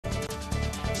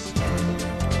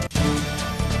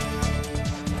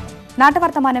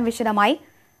നാട്ടുവർത്തമാനം വിശദമായി.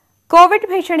 കോവിഡ്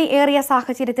ഭീഷണി ഏറിയ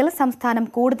സാഹചര്യത്തിൽ സംസ്ഥാനം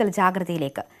കൂടുതൽ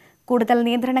ജാഗ്രതയിലേക്ക്. കൂടുതൽ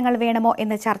നിയന്ത്രണങ്ങൾ വേണമോ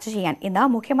എന്ന് ചർച്ച ചെയ്യാൻ ഇന്ന്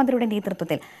മുഖ്യമന്ത്രിയുടെ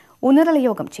നേതൃത്വത്തിൽ ഉന്നതതല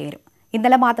യോഗം ചേരും.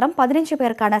 ഇന്നലെ മാത്രം 15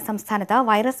 പേർക്കാണ് സംസ്ഥാനത്ത്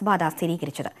വൈറസ് ബാധ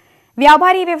സ്ഥിരീകരിച്ചത്.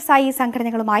 വ്യാപാരി വ്യവസായി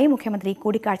സംഘടനകളുമായി മുഖ്യമന്ത്രി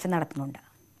കൂടിക്കാഴ്ച നടത്തുന്നുണ്ട്.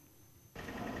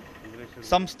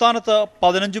 സംസ്ഥാനത്ത്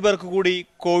 15 പേർക്ക് കൂടി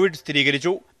കോവിഡ്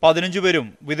സ്ഥിരീകരിച്ചു. 15 പേരും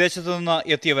വിദേശത്തു നിന്ന്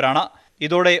എത്തിയവരാണ്.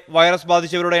 ഇതോടെ വൈറസ്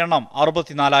ബാധിച്ചവരുടെ എണ്ണം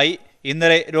 64ആയി.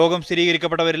 ഇന്നലെ രോഗം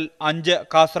സ്ഥിരീകരിക്കപ്പെട്ടവരിൽ 5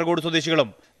 കാസർഗോഡ് സ്വദേശികളും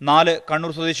 4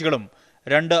 കണ്ണൂർ സ്വദേശികളും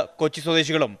 2 കൊച്ചി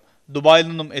സ്വദേശികളും ദുബായിൽ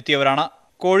നിന്നും എത്തിയവരാണ്.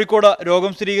 കോഴിക്കോട്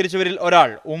രോഗം സ്ഥിരീകരിച്ചവരിൽ ഒരാൾ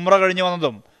ഉംറ കഴിഞ്ഞു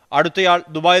വന്നതും അടുത്തയാൾ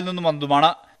ദുബായിൽ നിന്നും വന്നതുമാണ്.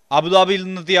 അബുദാബിയിൽ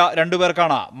നിന്നെത്തിയ 2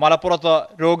 പേർക്കാണ് മലപ്പുറത്ത്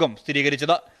രോഗം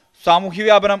സ്ഥിരീകരിച്ചത്. സാമൂഹ്യ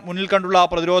വ്യാപനം മുന്നിൽ കണ്ടുള്ള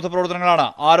പ്രതിരോധ പ്രവർത്തനങ്ങളാണ്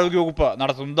ആരോഗ്യവകുപ്പ്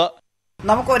നടത്തുന്നത്.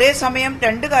 നമുക്ക് ഒരേ സമയം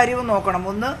 2 കാര്യവും നോക്കണം.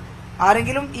 ഒന്ന്,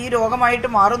 ആരെങ്കിലും ഈ രോഗമായിട്ട്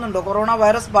മാറുന്നുണ്ടോ, കൊറോണ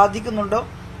വൈറസ് ബാധിക്കുന്നുണ്ടോ,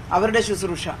 അവരുടെ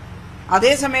ശുശ്രൂഷ.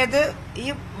 അതേ സമയത്ത് ഈ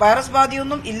വൈറസ്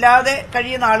ബാധയൊന്നും ഇല്ലാതെ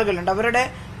കഴിയുന്ന ആളുകളുണ്ട്. അവരുടെ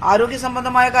ആരോഗ്യ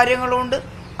സംബന്ധമായ കാര്യങ്ങളുമുണ്ട്,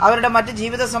 അവരുടെ മറ്റ്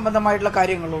ജീവിത സംബന്ധമായിട്ടുള്ള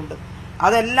കാര്യങ്ങളുമുണ്ട്.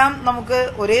 അതെല്ലാം നമുക്ക്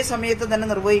ഒരേ സമയത്ത് തന്നെ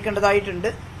നിർവഹിക്കേണ്ടതായിട്ടുണ്ട്.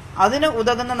 അതിന്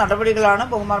ഉതകുന്ന നടപടികളാണ്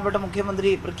ബഹുമാനപ്പെട്ട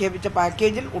മുഖ്യമന്ത്രി പ്രഖ്യാപിച്ച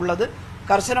പാക്കേജിൽ ഉള്ളത്.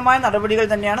 കർശനമായ നടപടികൾ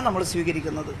തന്നെയാണ് നമ്മൾ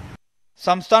സ്വീകരിക്കുന്നത്.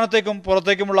 സംസ്ഥാനത്തേക്കും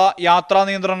പുറത്തേക്കുമുള്ള യാത്രാ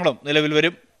നിയന്ത്രണങ്ങളും നിലവിൽ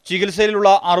വരും. ചികിത്സയിലുള്ള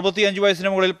 65 വയസ്സിന്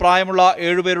മുകളിൽ പ്രായമുള്ള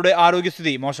 7 പേരുടെ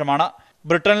ആരോഗ്യസ്ഥിതി മോശമാണ്.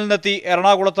 ബ്രിട്ടനിൽ നിന്നെത്തി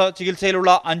എറണാകുളത്ത്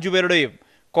ചികിത്സയിലുള്ള 5 പേരുടെയും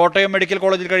കോട്ടയം മെഡിക്കൽ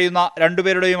കോളേജിൽ കഴിയുന്ന 2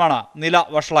 പേരുടെയുമാണ് നില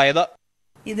വഷളായത്.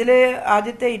 ഇതിൽ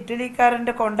ആദ്യത്തെ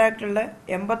ഇറ്റലിക്കാരൻ്റെ കോണ്ടാക്റ്റുള്ള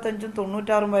 85ഉം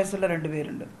 96ഉം വയസ്സുള്ള 2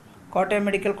 പേരുണ്ട്. കോട്ടയം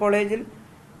മെഡിക്കൽ കോളേജിൽ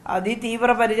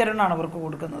അതിതീവ്ര പരിചരണമാണ് അവർക്ക്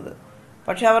കൊടുക്കുന്നത്.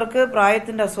 പക്ഷെ അവർക്ക്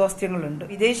പ്രായത്തിൻ്റെ അസ്വാസ്ഥ്യങ്ങളുണ്ട്.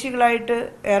 വിദേശികളായിട്ട്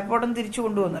എയർപോർട്ടിൽ നിന്ന് തിരിച്ചു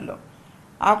കൊണ്ടുവന്നല്ലോ,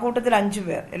 ആ കൂട്ടത്തിൽ 5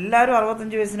 പേർ, എല്ലാവരും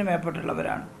 65 വയസ്സിന്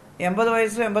മേപ്പെട്ടുള്ളവരാണ്. 80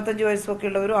 വയസ്സും 85 വയസ്സും ഒക്കെ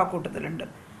ഉള്ളവരും ആ കൂട്ടത്തിലുണ്ട്.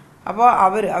 അപ്പോൾ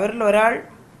അവരിൽ ഒരാൾ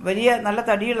വലിയ നല്ല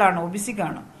തടികളാണ്,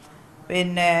 ഒബിസിക്കാണ്.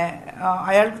 പിന്നെ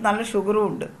അയാൾക്ക് നല്ല ഷുഗറും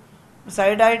ഉണ്ട്.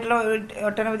 സൈഡായിട്ടുള്ള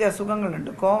ഒട്ടനവധി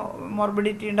അസുഖങ്ങളുണ്ട്.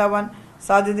 കോമോർബിഡിറ്റി ഉണ്ടാവാൻ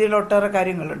സാധ്യതയുള്ള ഒട്ടേറെ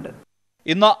കാര്യങ്ങളുണ്ട്.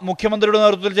 ഇന്ന് മുഖ്യമന്ത്രിയുടെ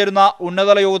നേതൃത്വത്തിൽ ചേരുന്ന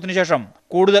ഉന്നതതല യോഗത്തിന് ശേഷം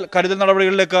കൂടുതൽ കരുതൽ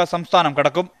നടപടികളിലേക്ക് സംസ്ഥാനം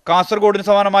കടക്കും. കാസർഗോഡിന്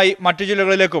സമാനമായി മറ്റു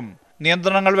ജില്ലകളിലേക്കും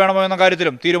നിയന്ത്രണങ്ങൾ വേണമോ എന്ന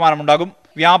കാര്യത്തിലും തീരുമാനമുണ്ടാകും.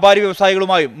 വ്യാപാരി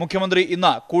വ്യവസായികളുമായും മുഖ്യമന്ത്രി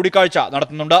ഇന്ന് കൂടിക്കാഴ്ച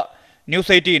നടത്തുന്നുണ്ട്.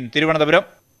 ന്യൂസ് 18 തിരുവനന്തപുരം.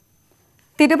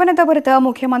 തിരുവനന്തപുരത്ത്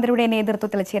മുഖ്യമന്ത്രിയുടെ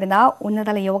നേതൃത്വത്തിൽ ചേരുന്ന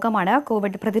ഉന്നതതല യോഗമാണ്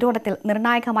കോവിഡ് പ്രതിരോധത്തിൽ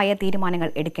നിർണായകമായ തീരുമാനങ്ങൾ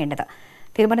എടുക്കേണ്ടത്.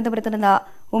 തിരുവനന്തപുരത്ത് നിന്ന്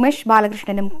ഉമേഷ്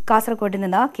ബാലകൃഷ്ണനും കാസർഗോഡ്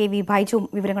നിന്ന് KV ബൈജുവും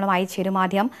വിവരങ്ങളുമായി ചേരും.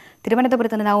 ആദ്യം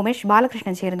തിരുവനന്തപുരത്ത് നിന്ന് ഉമേഷ്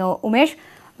ബാലകൃഷ്ണൻ ചേരുന്നു. ഉമേഷ്,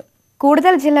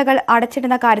 കൂടുതൽ ജില്ലകൾ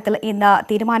അടച്ചിടുന്ന കാര്യത്തിൽ ഇന്ന്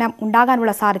തീരുമാനം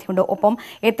ഉണ്ടാകാനുള്ള സാധ്യതയുണ്ട്. ഒപ്പം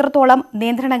എത്രത്തോളം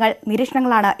നിയന്ത്രണങ്ങൾ,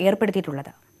 നിരീക്ഷണങ്ങളാണ്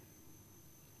ഏർപ്പെടുത്തിയിട്ടുള്ളത്?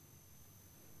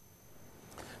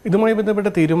 ഇതുമായി ബന്ധപ്പെട്ട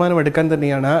തീരുമാനമെടുക്കാൻ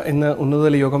തന്നെയാണ് ഇന്ന്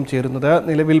ഉന്നതതല യോഗം ചേരുന്നത്.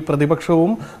 നിലവിൽ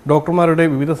പ്രതിപക്ഷവും ഡോക്ടർമാരുടെ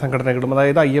വിവിധ സംഘടനകളും,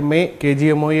 അതായത് IMA,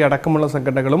 KGMOE അടക്കമുള്ള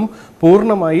സംഘടനകളും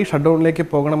പൂർണ്ണമായി ഷട്ട്ഡൗണിലേക്ക്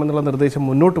പോകണമെന്നുള്ള നിർദ്ദേശം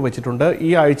മുന്നോട്ട് വച്ചിട്ടുണ്ട്.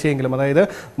 ഈ ആഴ്ചയെങ്കിലും, അതായത്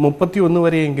 31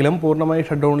 വരെയെങ്കിലും പൂർണ്ണമായി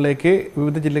ഷട്ട്ഡൗണിലേക്ക്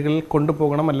വിവിധ ജില്ലകളിൽ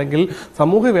കൊണ്ടുപോകണം, അല്ലെങ്കിൽ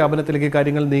സമൂഹ വ്യാപനത്തിലേക്ക്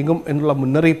കാര്യങ്ങൾ നീങ്ങും എന്നുള്ള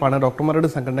മുന്നറിയിപ്പാണ്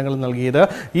ഡോക്ടർമാരുടെ സംഘടനകൾ നൽകിയത്.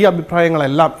 ഈ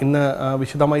അഭിപ്രായങ്ങളെല്ലാം ഇന്ന്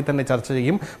വിശദമായി തന്നെ ചർച്ച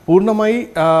ചെയ്യും. പൂർണ്ണമായി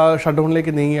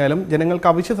ഷട്ട്ഡൗണിലേക്ക് നീങ്ങിയാലും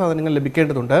ജനങ്ങൾക്ക് അവശ്യ സാധനങ്ങൾ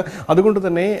ലഭിക്കേണ്ടതുണ്ട്. അതുകൊണ്ട്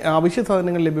തന്നെ അവശ്യ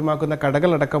സാധനങ്ങൾ ലഭ്യമാക്കുന്ന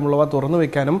കടകളടക്കമുള്ളവ തുറന്നു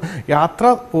വയ്ക്കാനും യാത്ര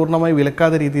പൂർണ്ണമായി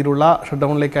വിലക്കാത്ത രീതിയിലുള്ള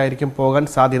ഷട്ട്ഡൗണിലേക്കായിരിക്കും പോകാൻ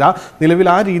സാധ്യത. നിലവിൽ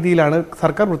ആ രീതിയിലാണ്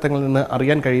സർക്കാർ വൃത്തങ്ങളിൽ നിന്ന്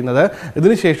അറിയാൻ കഴിയുന്നത്.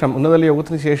 ഇതിനുശേഷം ഉന്നതതല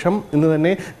യോഗത്തിന് ശേഷം ഇന്ന്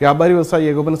തന്നെ വ്യാപാരി വ്യവസായ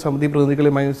ഏകോപന സമിതി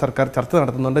പ്രതിനിധികളുമായി സർക്കാർ ചർച്ച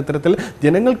നടത്തുന്നുണ്ട്. ഇത്തരത്തിൽ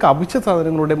ജനങ്ങൾക്ക് അവശ്യ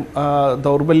സാധനങ്ങളുടെ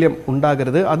ദൗർബല്യം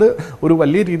ഉണ്ടാകരുത്, അത് ഒരു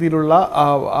വലിയ രീതിയിലുള്ള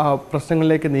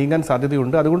പ്രശ്നങ്ങളിലേക്ക് നീങ്ങാൻ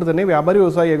സാധ്യതയുണ്ട്. അതുകൊണ്ട് തന്നെ വ്യാപാരി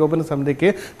വ്യവസായ ഏകോപന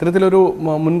സമിതിക്ക് ഇത്തരത്തിലൊരു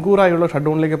മുൻകൂറായുള്ള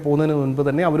ഷട്ട്ഡൗണിലേക്ക് പോകുന്നതിന് മുൻപ്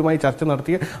തന്നെ അവരുമായി ചർച്ച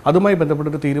നടത്തി അതുമായി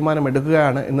ബന്ധപ്പെട്ടൊരു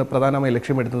തീരുമാനമെടുക്കുകയാണ് ഇന്ന് പ്രധാനമായി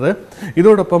ലക്ഷ്യമിടുന്നത്.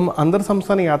 ഇതോടൊപ്പം അന്തർ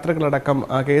സംസ്ഥാന യാത്രകളടക്കം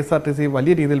KSRTC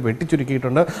വലിയ രീതിയിൽ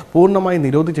വെട്ടിച്ചുരുക്കിയിട്ടുണ്ട്, പൂർണ്ണമായി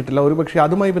നിരോധിച്ചിട്ടില്ല. ഒരുപക്ഷെ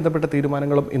അതുമായി ബന്ധപ്പെട്ട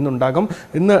തീരുമാനങ്ങളും ഇന്നുണ്ടാകും.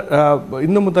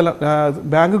 ഇന്ന് മുതൽ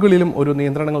ബാങ്കുകളിലും ഒരു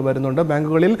നിയന്ത്രണങ്ങൾ വരുന്നുണ്ട്.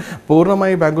 ബാങ്കുകളിൽ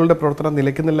പൂർണ്ണമായി ബാങ്കുകളുടെ പ്രവർത്തനം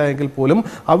നിലയ്ക്കുന്നില്ല എങ്കിൽ പോലും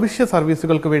അവശ്യ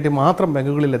സർവീസുകൾക്ക് വേണ്ടി മാത്രം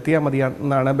ബാങ്കുകളിൽ എത്തിയാൽ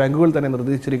മതിയെന്നാണ് ബാങ്കുകൾ തന്നെ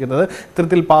നിർദ്ദേശിച്ചിരിക്കുന്നത്.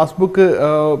 ഇത്തരത്തിൽ പാസ്ബുക്ക്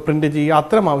പ്രിന്റ് ചെയ്യുക,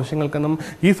 അത്തരം ആവശ്യങ്ങൾക്കൊന്നും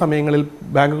ഈ സമയങ്ങളിൽ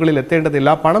ബാങ്കുകളിൽ എത്തേണ്ടതില്ല.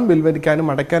 പണം ബിൽവരിക്കാനും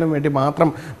അടയ്ക്കാനും വേണ്ടി മാത്രം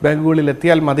ബാങ്കുകളിൽ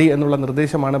എത്തിയാൽ മതി എന്നുള്ള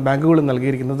നിർദ്ദേശമാണ് ബാങ്കുകൾ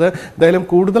നൽകിയിരിക്കുന്നത്. എന്തായാലും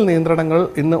കൂടുതൽ നിയന്ത്രണങ്ങൾ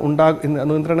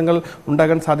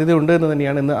ഉണ്ടാകാൻ സാധ്യതയുണ്ട് എന്ന്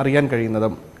തന്നെയാണ് ഇന്ന് അറിയാൻ കഴിയുന്നത്.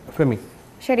 ഫെമി.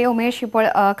 ശരി ഉമേഷ്, ഇപ്പോൾ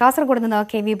കാസർഗോഡ് നിന്ന്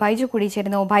KV ബൈജു കൂടി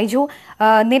ചേരുന്നു. ബൈജു,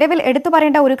 നിലവിൽ എടുത്തു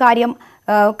പറയേണ്ട ഒരു കാര്യം,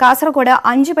 കാസർഗോഡ്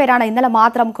 5 പേരാണ് ഇന്നലെ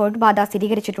മാത്രം കോവിഡ് ബാധ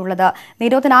സ്ഥിരീകരിച്ചിട്ടുള്ളത്.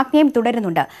 നിരോധനാജ്ഞയും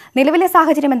തുടരുന്നുണ്ട്. നിലവിലെ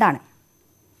സാഹചര്യം എന്താണ്?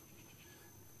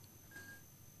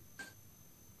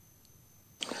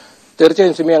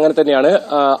 തീർച്ചയായും സിമി അങ്ങനെ തന്നെയാണ്.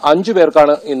 5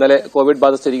 പേർക്കാണ് ഇന്നലെ കോവിഡ്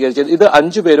ബാധ സ്ഥിരീകരിച്ചത്. ഇത്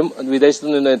 5 പേരും വിദേശത്ത്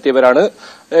നിന്ന് എത്തിയവരാണ്.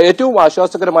 ഏറ്റവും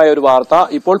ആശ്വാസകരമായ ഒരു വാർത്ത,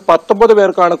 ഇപ്പോൾ 19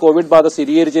 പേർക്കാണ് കോവിഡ് ബാധ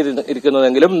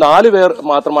സ്ഥിരീകരിച്ചിരിക്കുന്നതെങ്കിലും 4 പേർ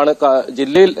മാത്രമാണ്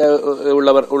ജില്ലയിൽ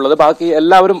ഉള്ളത്. ബാക്കി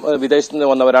എല്ലാവരും വിദേശത്ത് നിന്ന്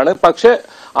വന്നവരാണ്. പക്ഷേ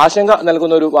ആശങ്ക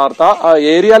നൽകുന്ന ഒരു വാർത്ത,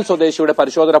 ഏരിയാൽ സ്വദേശിയുടെ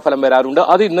പരിശോധനാ ഫലം വരാറുണ്ട്.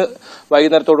 അത് ഇന്ന്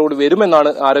വൈകുന്നേരത്തോടുകൂടി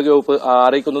വരുമെന്നാണ് ആരോഗ്യവകുപ്പ്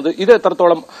അറിയിക്കുന്നത്. ഇത്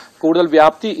എത്രത്തോളം കൂടുതൽ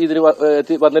വ്യാപ്തി ഇതിന്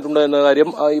വന്നിട്ടുണ്ട് എന്ന കാര്യം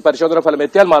ഈ പരിശോധനാ ഫലം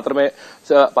എത്തിയാൽ മാത്രമേ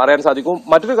പറയാൻ സാധിക്കൂ.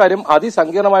 മറ്റൊരു കാര്യം,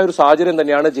 അതിസങ്കീർണമായ ഒരു സാഹചര്യം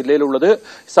തന്നെയാണ് ജില്ലയിലുള്ളത്.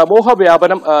 സമൂഹ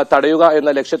വ്യാപനം തടയുക എന്ന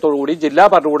ലക്ഷ്യത്തോടുകൂടി ജില്ലാ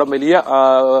ഭരണകൂടം വലിയ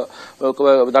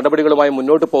നടപടികളുമായി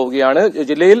മുന്നോട്ട് പോവുകയാണ്.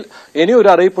 ജില്ലയിൽ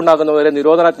ഇനിയൊരു അറിയിപ്പുണ്ടാകുന്നവരെ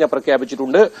നിരോധനാജ്ഞ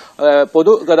പ്രഖ്യാപിച്ചിട്ടുണ്ട്.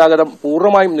 പൊതുഗതാഗതം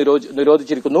പൂർണ്ണമായും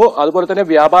നിരോധിച്ചിരിക്കുന്നു. അതുപോലെ തന്നെ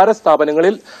വ്യാപാര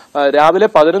സ്ഥാപനങ്ങളിൽ രാവിലെ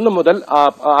 11 മുതൽ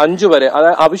 5 വരെ,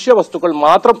 അതായത് അവശ്യ വസ്തുക്കൾ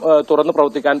മാത്രം തുറന്നു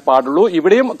പ്രവർത്തിക്കാൻ പാടുള്ളൂ.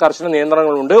 ഇവിടെയും കർശന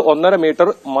നിയന്ത്രണങ്ങളുണ്ട്. 1.5 മീറ്റർ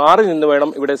മാറി നിന്ന് വേണം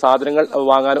ഇവിടെ സാധനങ്ങൾ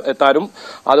വാങ്ങാനും എത്താനും.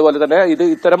 അതുപോലെ തന്നെ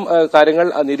ഇത്തരം കാര്യങ്ങൾ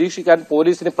നിരീക്ഷിക്കാൻ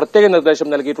പോലീസിന് പ്രത്യേക നിർദ്ദേശം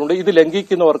നൽകിയിട്ടുണ്ട്. ഇത്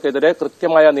ലംഘിക്കുന്നവർക്കെതിരെ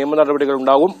കൃത്യമായ നിയമ നടപടികൾ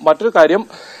ഉണ്ടാകും. മറ്റൊരു കാര്യം,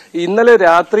 ഇന്നലെ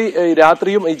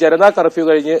രാത്രിയും ഈ ജനതാ കർഫ്യൂ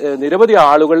കഴിഞ്ഞ് നിരവധി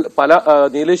ആളുകൾ പല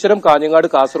നീലേശ്വരം, കാഞ്ഞങ്ങാട്,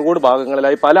 കാസർഗോഡ്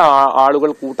ഭാഗങ്ങളിലായി പല ആളുകൾ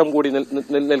കൂട്ടം കൂടി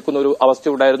നിൽക്കുന്ന ഒരു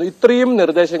അവസ്ഥയുണ്ടായിരുന്നു. ഇത്രയും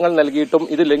നിർദ്ദേശങ്ങൾ നൽകിയിട്ടും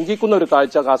ഇത് ലംഘിക്കുന്ന ഒരു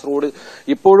കാഴ്ച കാസർഗോഡ്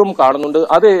ഇപ്പോഴും കാണുന്നുണ്ട്.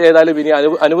 അത് ഏതായാലും ഇനി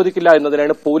അനുവദിക്കില്ല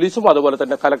എന്നതിനാണ് പോലീസും അതുപോലെ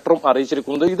തന്നെ കലക്ടറും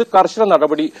അറിയിച്ചിരിക്കുന്നത്. ഇത് കർശന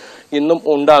നടപടി ഇന്നും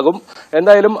ഉണ്ടാകും.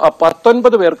 എന്തായാലും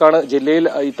 19 പേർക്കാണ് ജില്ലയിൽ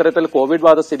ഇത്തരത്തിൽ കോവിഡ്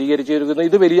ബാധ സ്ഥിരീകരിച്ചിരിക്കുന്നത്.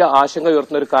 ഇത് വലിയ ആശങ്ക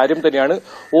ഉയർത്തുന്ന ഒരു കാര്യം തന്നെയാണ്.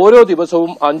 ഓരോ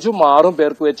ദിവസവും 5ഉം 6ഉം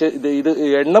പേർക്ക് വെച്ച് ഇത്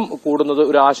എണ്ണം കൂടുന്നത്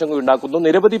ഒരു ആശങ്ക ഉണ്ടാക്കുന്നു.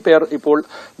 നിരവധി പേർ ഇപ്പോൾ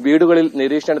വീടുകളിൽ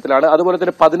നിരീക്ഷണത്തിലാണ്. അതുപോലെ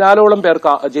തന്നെ 14ഓളം പേർക്ക്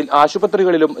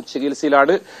ആശുപത്രികളിലും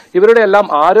ചികിത്സയിലാണ്. ഇവരുടെ എല്ലാം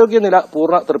ആരോഗ്യനില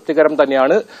പൂർണ്ണ തൃപ്തികരം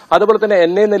തന്നെയാണ്. അതുപോലെ തന്നെ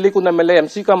NA Nellikunnu MLA,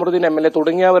 MC Kamaruddin MLA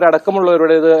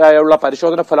തുടങ്ങിയവരടക്കമുള്ളവരുടേതായുള്ള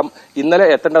പരിശോധന ഫലം ഇന്നലെ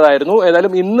എത്തേണ്ടതായിരുന്നു.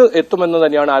 ഏതായാലും ഇന്ന് എത്തുമെന്ന്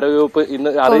തന്നെയാണ് ആരോഗ്യവകുപ്പ്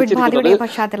ഇന്ന് അറിയിച്ചിരിക്കുന്നത്.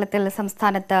 പശ്ചാത്തലത്തിൽ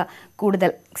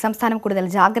സംസ്ഥാനം കൂടുതൽ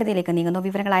ജാഗ്രതയിലേക്ക് നീങ്ങുന്നു.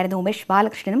 വിവരങ്ങളായിരുന്നു ഉമേഷ്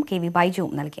ബാലകൃഷ്ണനും KV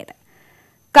ബൈജുവും നൽകിയത്.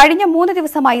 കഴിഞ്ഞ 3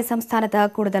 ദിവസമായി സംസ്ഥാനത്ത്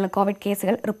കൂടുതൽ കോവിഡ്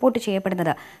കേസുകൾ റിപ്പോർട്ട്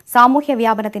ചെയ്യപ്പെടുന്നത് സാമൂഹ്യ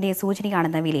വ്യാപനത്തിന്റെ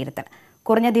സൂചനയാണെന്ന് വിലയിരുത്തൽ.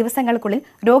 കുറഞ്ഞ ദിവസങ്ങൾക്കുള്ളിൽ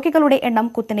രോഗികളുടെ എണ്ണം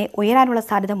കുത്തനെ ഉയരാനുള്ള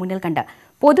സാധ്യത മുന്നിൽ കണ്ട്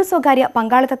പൊതു സ്വകാര്യ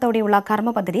പങ്കാളിത്തത്തോടെയുള്ള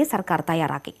കർമ്മ പദ്ധതി സർക്കാർ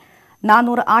തയ്യാറാക്കി.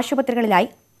 400 ആശുപത്രികളിലായി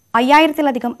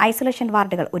 5000-ലധികം ഐസൊലേഷൻ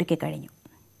വാർഡുകൾ ഒരുക്കിക്കഴിഞ്ഞു.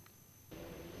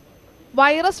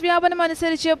 വൈറസ് വ്യാപനം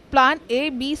അനുസരിച്ച് പ്ലാൻ A,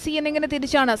 B, C എന്നിങ്ങനെ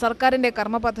തിരിച്ചാണ് സർക്കാരിന്റെ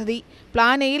കർമ്മ പദ്ധതി.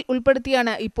 പ്ലാൻ എയിൽ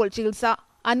ഉൾപ്പെടുത്തിയാണ് ഇപ്പോൾ ചികിത്സ.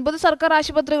 50 സർക്കാർ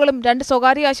ആശുപത്രികളും 2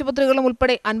 സ്വകാര്യ ആശുപത്രികളും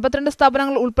ഉൾപ്പെടെ 52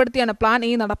 സ്ഥാപനങ്ങൾ ഉൾപ്പെടുത്തിയാണ് പ്ലാൻ എ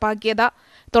നടപ്പാക്കിയത്.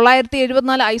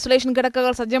 974 ഐസൊലേഷൻ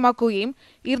കിടക്കകൾ സജ്ജമാക്കുകയും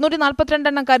 242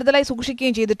 എണ്ണം കരുതലായി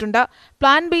സൂക്ഷിക്കുകയും ചെയ്തിട്ടുണ്ട്.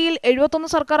 പ്ലാൻ ബിയിൽ 71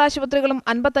 സർക്കാർ ആശുപത്രികളും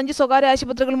 55 സ്വകാര്യ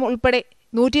ആശുപത്രികളും ഉൾപ്പെടെ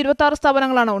 126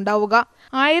 സ്ഥാപനങ്ങളാണ് ഉണ്ടാവുക.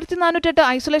 1408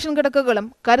 ഐസൊലേഷൻ കിടക്കകളും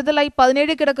കരുതലായി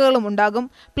 17 കിടക്കകളും ഉണ്ടാകും.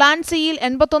 പ്ലാൻ സിയിൽ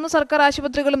 81 സർക്കാർ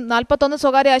ആശുപത്രികളും 41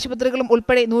 സ്വകാര്യ ആശുപത്രികളും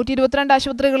ഉൾപ്പെടെ 122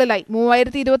 ആശുപത്രികളിലായി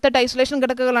 3028 ഐസൊലേഷൻ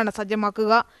കിടക്കകളാണ്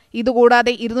സജ്ജമാക്കുക.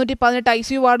 ഇതുകൂടാതെ 218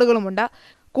 ICU വാർഡുകളുമുണ്ട്.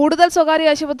 കൂടുതൽ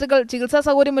സ്വകാര്യ ആശുപത്രികൾ ചികിത്സാ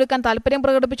സൗകര്യമൊരുക്കാൻ താൽപര്യം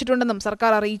പ്രകടിപ്പിച്ചിട്ടുണ്ടെന്നും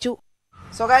സർക്കാർ അറിയിച്ചു.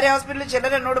 സ്വകാര്യ ഹോസ്പിറ്റലിൽ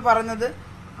ചിലർ എന്നോട് പറഞ്ഞത്,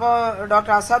 ഇപ്പോൾ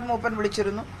ഡോക്ടർ ആസാദ് മൂപ്പൻ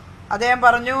വിളിച്ചിരുന്നു, അദ്ദേഹം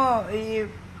പറഞ്ഞു ഈ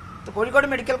കോഴിക്കോട്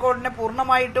മെഡിക്കൽ കോളേജിനെ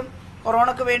പൂർണ്ണമായിട്ടും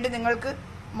കൊറോണയ്ക്ക് വേണ്ടി നിങ്ങൾക്ക്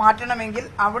മാറ്റണമെങ്കിൽ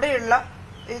അവിടെയുള്ള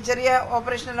ഈ ചെറിയ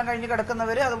ഓപ്പറേഷനെല്ലാം കഴിഞ്ഞ്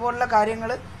കിടക്കുന്നവർ അതുപോലുള്ള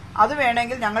കാര്യങ്ങൾ അത്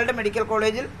വേണമെങ്കിൽ ഞങ്ങളുടെ മെഡിക്കൽ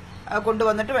കോളേജിൽ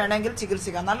കൊണ്ടുവന്നിട്ട് വേണമെങ്കിൽ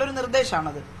ചികിത്സിക്കാം. നല്ലൊരു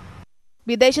നിർദ്ദേശമാണത്.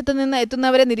 വിദേശത്ത് നിന്ന്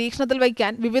എത്തുന്നവരെ നിരീക്ഷണത്തിൽ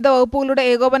വയ്ക്കാൻ വിവിധ വകുപ്പുകളുടെ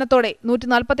ഏകോപനത്തോടെ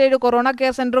 147 കൊറോണ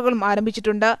കെയർ സെന്ററുകളും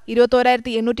ആരംഭിച്ചിട്ടുണ്ട്.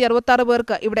 21,866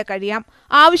 പേർക്ക് ഇവിടെ കഴിയാം.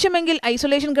 ആവശ്യമെങ്കിൽ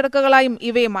ഐസൊലേഷൻ കിടക്കകളായും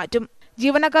ഇവയെ മാറ്റും.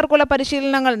 ജീവനക്കാർക്കുള്ള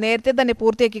പരിശീലനങ്ങൾ നേരത്തെ തന്നെ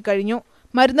പൂർത്തിയാക്കി കഴിഞ്ഞു.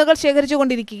 മരുന്നുകൾ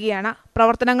ശേഖരിച്ചുകൊണ്ടിരിക്കുകയാണ്.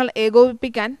 പ്രവർത്തനങ്ങൾ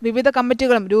ഏകോപിപ്പിക്കാൻ വിവിധ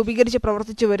കമ്മിറ്റികളും രൂപീകരിച്ച്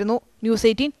പ്രവർത്തിച്ചു വരുന്നു. ന്യൂസ്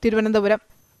 18 തിരുവനന്തപുരം.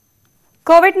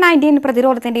 COVID-19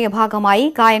 പ്രതിരോധത്തിന്റെ ഭാഗമായി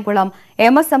കായംകുളം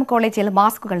MSM കോളേജിൽ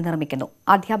മാസ്കുകൾ നിർമ്മിക്കുന്നു.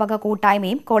 അധ്യാപക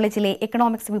കൂട്ടായ്മയും കോളേജിലെ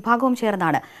എക്കണോമിക്സ് വിഭാഗവും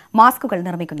ചേർന്നാണ് മാസ്കുകൾ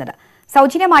നിർമ്മിക്കുന്നത്.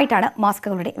 സൗജന്യമായിട്ടാണ്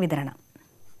മാസ്കുകളുടെ വിതരണം.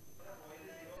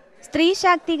 സ്ത്രീ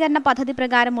ശാക്തീകരണ പദ്ധതി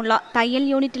പ്രകാരമുള്ള തയ്യൽ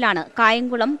യൂണിറ്റിലാണ്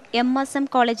കായംകുളം MSM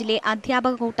കോളേജിലെ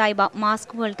അധ്യാപക കൂട്ടായ്മ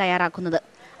മാസ്കുകൾ തയ്യാറാക്കുന്നത്.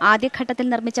 ആദ്യഘട്ടത്തിൽ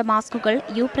നിർമ്മിച്ച മാസ്കുകൾ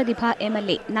പ്രതിഭ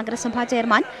MLA നഗരസഭാ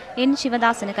ചെയർമാൻ N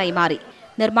ശിവദാസിന് കൈമാറി.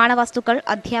 നിർമ്മാണ വസ്തുക്കൾ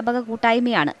അധ്യാപക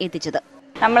കൂട്ടായ്മയാണ് എത്തിച്ചത്.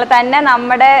 നമ്മൾ തന്നെ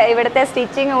നമ്മുടെ ഇവിടുത്തെ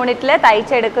സ്റ്റിച്ചിങ് യൂണിറ്റിൽ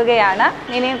തയ്ച്ചെടുക്കുകയാണ്.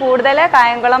 ഇനി കൂടുതൽ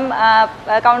കായംകുളം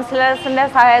കൗൺസിലേഴ്സിന്റെ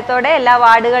സഹായത്തോടെ എല്ലാ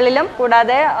വാർഡുകളിലും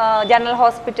കൂടാതെ ജനറൽ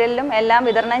ഹോസ്പിറ്റലിലും എല്ലാം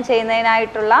വിതരണം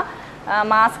ചെയ്യുന്നതിനായിട്ടുള്ള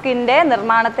മാസ്കിന്റെ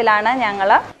നിർമ്മാണത്തിലാണ് ഞങ്ങൾ.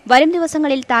 വരും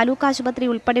ദിവസങ്ങളിൽ താലൂക്ക് ആശുപത്രി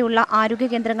ഉൾപ്പെടെയുള്ള ആരോഗ്യ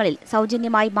കേന്ദ്രങ്ങളിൽ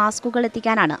സൗജന്യമായി മാസ്കുകൾ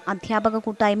എത്തിക്കാനാണ് അധ്യാപക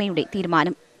കൂട്ടായ്മയുടെ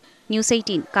തീരുമാനം. ന്യൂസ്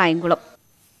 18 കായംകുളം.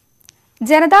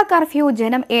 ജനതാ കർഫ്യൂ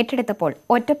ജനം ഏറ്റെടുത്തപ്പോൾ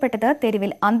ഒറ്റപ്പെട്ടത്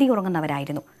തെരുവിൽ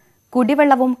അന്തിയുറങ്ങുന്നവരായിരുന്നു.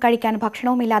 കുടിവെള്ളവും കഴിക്കാൻ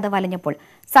ഭക്ഷണവുമില്ലാതെ വലഞ്ഞപ്പോൾ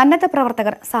സന്നദ്ധ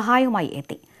പ്രവർത്തകർ സഹായവുമായി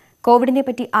എത്തി. കോവിഡിനെ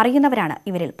പറ്റി അറിയുന്നവരാണ്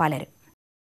ഇവരിൽ പലരും.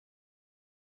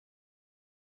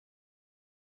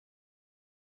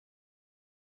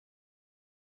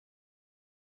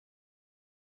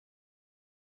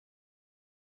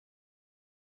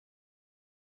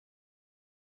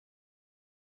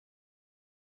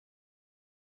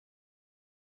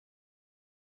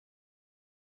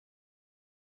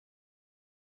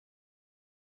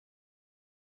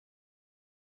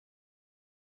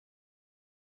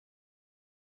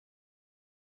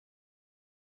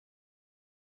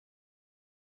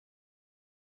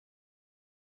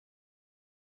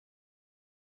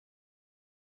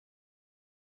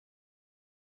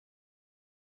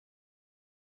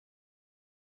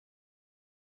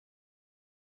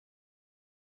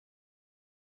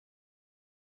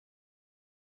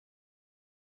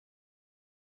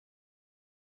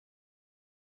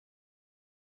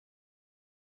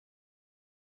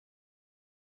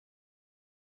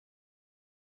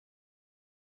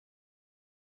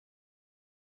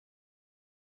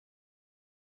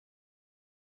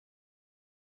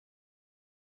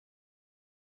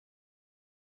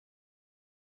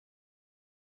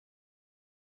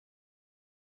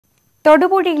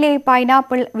 തൊടുപുഴയിലെ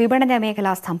പൈനാപ്പിൾ വിപണന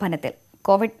മേഖല സ്തംഭനത്തിൽ.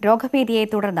 കോവിഡ് രോഗഭീതിയെ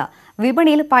തുടർന്ന്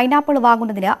വിപണിയിൽ പൈനാപ്പിൾ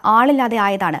വാങ്ങുന്നതിന് ആളില്ലാതെ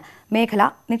ആയതാണ്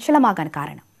മേഖല നിശ്ചലമാകാൻ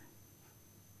കാരണം.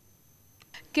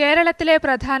 കേരളത്തിലെ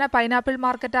പ്രധാന പൈനാപ്പിൾ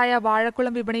മാർക്കറ്റായ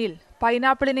വാഴക്കുളം വിപണിയിൽ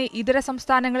പൈനാപ്പിളിന് ഇതര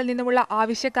സംസ്ഥാനങ്ങളിൽ നിന്നുമുള്ള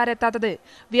ആവശ്യക്കാരെത്താത്തത്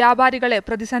വ്യാപാരികളെ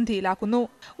പ്രതിസന്ധിയിലാക്കുന്നു.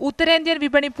 ഉത്തരേന്ത്യൻ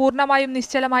വിപണി പൂർണ്ണമായും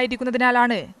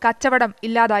നിശ്ചലമായിരിക്കുന്നതിനാലാണ് കച്ചവടം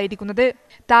ഇല്ലാതായിരിക്കുന്നത്.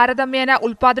 താരതമ്യേന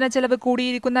ഉൽപാദന ചെലവ്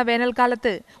കൂടിയിരിക്കുന്ന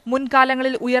വേനൽക്കാലത്ത്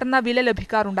മുൻകാലങ്ങളിൽ ഉയർന്ന വില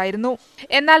ലഭിക്കാറുണ്ടായിരുന്നു.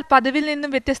 എന്നാൽ പതിവിൽ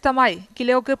നിന്നും വ്യത്യസ്തമായി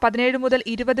കിലോക്ക് 17 മുതൽ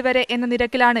 20 വരെ എന്ന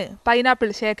നിരക്കിലാണ്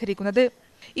പൈനാപ്പിൾ ശേഖരിക്കുന്നത്.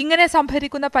 ഇങ്ങനെ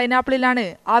സംഭരിക്കുന്ന പൈനാപ്പിളിലാണ്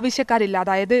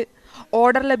ആവശ്യക്കാരില്ലാതായത്.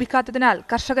 ഓർഡർ ലഭിക്കാത്തതിനാൽ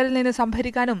കർഷകരിൽ നിന്ന്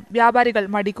സംഭരിക്കാനും വ്യാപാരികൾ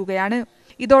മടിക്കുകയാണ്.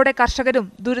 ഇതോടെ കർഷകരും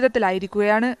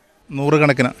ദുരിതത്തിലായിരിക്കുകയാണ്.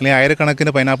 നൂറുകണക്കിന് അല്ലെങ്കിൽ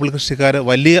ആയിരക്കണക്കിന് പൈനാപ്പിൾ കൃഷിക്കാർ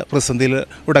വലിയ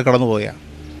പ്രതിസന്ധിയിലൂടെ കടന്നുപോവുകയാണ്.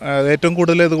 ഏറ്റവും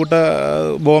കൂടുതൽ ഇത് കൂട്ട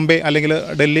ബോംബെ അല്ലെങ്കിൽ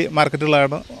ഡൽഹി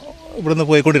മാർക്കറ്റുകളാണ് ഇവിടുന്ന്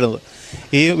പോയിക്കൊണ്ടിരുന്നത്.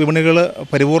 ഈ വിപണികൾ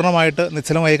പരിപൂർണമായിട്ട്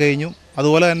നിശ്ചലമായി കഴിഞ്ഞു.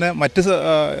 അതുപോലെ തന്നെ മറ്റ്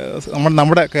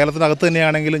നമ്മുടെ കേരളത്തിനകത്ത്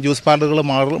തന്നെയാണെങ്കിലും ജ്യൂസ് പാർലറുകൾ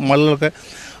മാളുകളൊക്കെ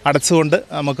അടച്ചുകൊണ്ട്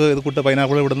നമുക്ക് ഇത് കൂട്ട്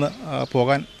പൈനാപ്പിൾ ഇവിടുന്ന്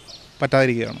പോകാൻ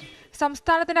പറ്റാതിരിക്കുകയാണ്.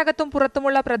 സംസ്ഥാനത്തിനകത്തും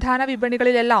പുറത്തുമുള്ള പ്രധാന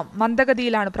വിപണികളിലെല്ലാം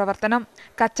മന്ദഗതിയിലാണ് പ്രവർത്തനം.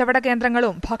 കച്ചവട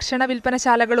കേന്ദ്രങ്ങളും ഭക്ഷണ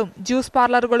വിൽപ്പനശാലകളും ജ്യൂസ്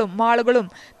പാർലറുകളും മാളുകളും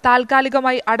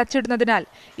താൽക്കാലികമായി അടച്ചിടുന്നതിനാൽ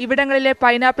ഇവിടങ്ങളിലെ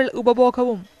പൈനാപ്പിൾ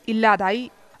ഉപഭോഗവും ഇല്ലാതായി.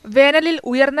 വേനലിൽ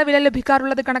ഉയർന്ന വില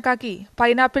ലഭിക്കാറുള്ളത് കണക്കാക്കി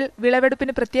പൈനാപ്പിൾ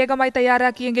വിളവെടുപ്പിന് പ്രത്യേകമായി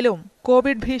തയ്യാറാക്കിയെങ്കിലും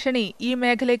കോവിഡ് ഭീഷണി ഈ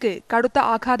മേഖലയ്ക്ക് കടുത്ത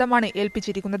ആഘാതമാണ്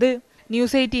ഏൽപ്പിച്ചിരിക്കുന്നത്.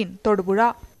 ന്യൂസ് 18 തൊടുപുഴ.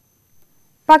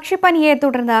 പക്ഷിപ്പനിയെ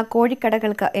തുടർന്ന്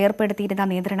കോഴിക്കടകൾക്ക് ഏർപ്പെടുത്തിയിരുന്ന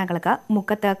നിയന്ത്രണങ്ങൾക്ക്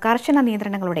മുക്കത്ത് കർശന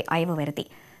നിയന്ത്രണങ്ങളുടെ അയവ് വരുത്തി.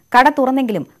 കട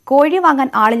തുറന്നെങ്കിലും കോഴി വാങ്ങാൻ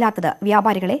ആളില്ലാത്തത്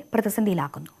വ്യാപാരികളെ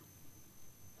പ്രതിസന്ധിയിലാക്കുന്നു.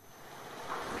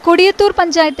 കൊടിയത്തൂർ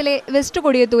പഞ്ചായത്തിലെ വെസ്റ്റ്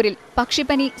കൊടിയത്തൂരിൽ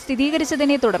പക്ഷിപ്പനി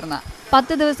സ്ഥിരീകരിച്ചതിനെ തുടർന്ന്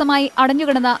 10 ദിവസമായി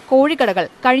അടഞ്ഞുകിടന്ന കോഴിക്കടകൾ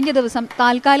കഴിഞ്ഞ ദിവസം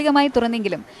താൽക്കാലികമായി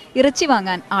തുറന്നെങ്കിലും ഇറച്ചി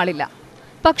വാങ്ങാൻ ആളില്ല.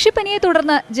 പക്ഷിപ്പനിയെ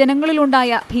തുടർന്ന്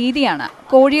ജനങ്ങളിലുണ്ടായ ഭീതിയാണ്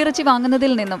കോഴിയിറച്ചി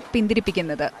വാങ്ങുന്നതിൽ നിന്നും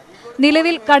പിന്തിരിപ്പിക്കുന്നത്.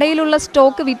 നിലവിൽ കടയിലുള്ള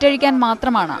സ്റ്റോക്ക് വിറ്റഴിക്കാൻ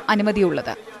മാത്രമാണ്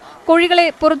അനുമതിയുള്ളത്. കോഴികളെ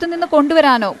പുറത്തുനിന്ന്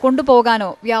കൊണ്ടുവരാനോ കൊണ്ടുപോകാനോ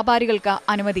വ്യാപാരികൾക്ക്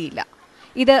അനുമതിയില്ല.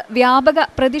 ഇത് വ്യാപക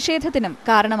പ്രതിഷേധത്തിനും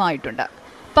കാരണമായിട്ടുണ്ട്.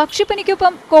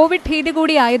 പക്ഷിപ്പനിക്കൊപ്പം കോവിഡ് ഭീതി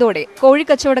കൂടിയായതോടെ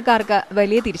കോഴിക്കച്ചവടക്കാർക്ക്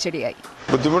വലിയ തിരിച്ചടിയായി.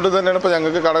 ബുദ്ധിമുട്ട് തന്നെയാണ്. ഇപ്പോൾ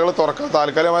ഞങ്ങൾക്ക് കടകൾ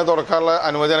താൽക്കാലികമായി തുറക്കാനുള്ള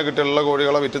അനുമതിയാണ് കിട്ടിയിട്ടുള്ള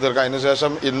കോഴികളെ വിറ്റ് തീർക്കാം.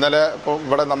 അതിനുശേഷം ഇന്നലെ ഇപ്പോൾ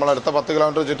ഇവിടെ നമ്മളടുത്ത 10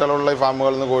 കിലോമീറ്റർ ചുറ്റളവുള്ള ഈ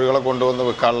ഫാമുകളിൽ നിന്ന് കോഴികളെ കൊണ്ടുവന്ന്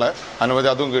വിൽക്കാനുള്ള അനുമതി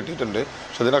അതും കിട്ടിയിട്ടുണ്ട്.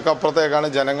 പക്ഷെ ഇതിനൊക്കെ അപ്പുറത്തേക്കാണ്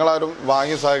ജനങ്ങളാരും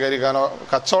വാങ്ങി സഹകരിക്കാനോ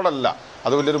കച്ചവടമല്ല.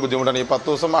 അത് വലിയൊരു ബുദ്ധിമുട്ടാണ്. ഈ 10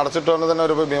 ദിവസം അടച്ചിട്ട് വന്ന് തന്നെ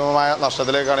ഒരു ഭീമമായ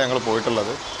നഷ്ടത്തിലേക്കാണ് ഞങ്ങൾ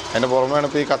പോയിട്ടുള്ളത്. അതിൻ്റെ പുറമെയാണ്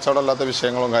ഇപ്പോൾ ഈ കച്ചവടമില്ലാത്ത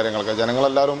വിഷയങ്ങളും കാര്യങ്ങളൊക്കെ.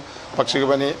 ജനങ്ങളെല്ലാവരും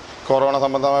പക്ഷിപ്പനി കൊറോണ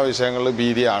സംബന്ധമായ വിഷയങ്ങളിൽ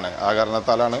ഭീതിയാണ്. ആ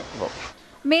കാരണത്താലാണ് ഇപ്പോൾ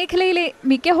മേഖലയിലെ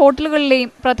മിക്ക ഹോട്ടലുകളിലെയും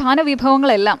പ്രധാന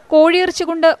വിഭവങ്ങളെല്ലാം കോഴിയിറച്ചി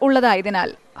കൊണ്ട് ഉള്ളതായതിനാൽ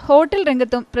ഹോട്ടൽ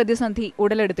രംഗത്തും പ്രതിസന്ധി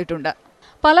ഉടലെടുത്തിട്ടുണ്ട്.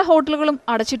 പല ഹോട്ടലുകളും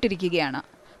അടച്ചിട്ടിരിക്കുകയാണ്.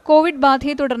 കോവിഡ്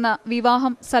ബാധയെ തുടർന്ന്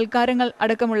വിവാഹം, സൽക്കാരങ്ങൾ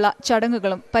അടക്കമുള്ള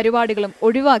ചടങ്ങുകളും പരിപാടികളും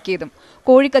ഒഴിവാക്കിയതും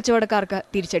കോഴിക്കച്ചവടക്കാർക്ക്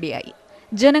തിരിച്ചടിയായി.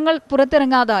 ജനങ്ങൾ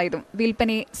പുറത്തിറങ്ങാതായതും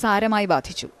വിൽപ്പനയെ സാരമായി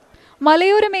ബാധിച്ചു.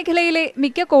 മലയോര മേഖലയിലെ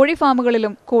മിക്ക കോഴി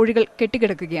ഫാമുകളിലും കോഴികൾ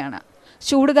കെട്ടിക്കിടക്കുകയാണ്.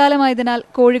 ചൂടുകാലമായതിനാൽ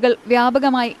കോഴികൾ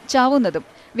വ്യാപകമായി ചാവുന്നതും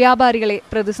വ്യാപാരികളെ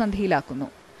പ്രതിസന്ധിയിലാക്കുന്നു.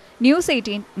 ന്യൂസ്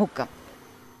 18 മുക്കം.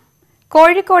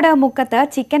 കോഴിക്കോട് മുക്കത്ത്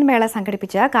ചിക്കൻ മേള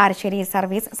സംഘടിപ്പിച്ച് കാരശ്ശേരി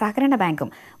സർവീസ് സഹകരണ ബാങ്കും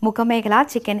മുക്കം മേഖല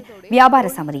ചിക്കൻ വ്യാപാര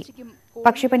സമിതി.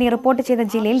 പക്ഷിപ്പനി റിപ്പോർട്ട് ചെയ്ത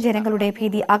ജില്ലയിൽ ജനങ്ങളുടെ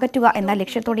ഭീതി അകറ്റുക എന്ന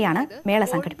ലക്ഷ്യത്തോടെയാണ് മേള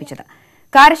സംഘടിപ്പിച്ചത്.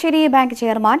 Karassery bank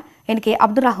chairman NK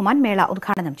Abdurahman മേള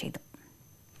ഉദ്ഘാടനം ചെയ്തു.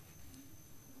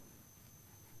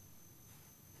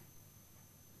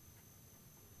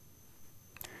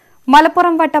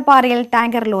 മലപ്പുറം വട്ടപ്പാറയിൽ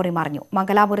ടാങ്കർ ലോറി മറിഞ്ഞു.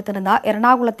 മംഗലാപുരത്ത് നിന്ന്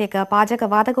എറണാകുളത്തേക്ക്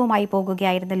പാചകവാതകവുമായി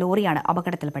പോകുകയായിരുന്ന ലോറിയാണ്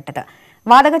അപകടത്തിൽപ്പെട്ടത്.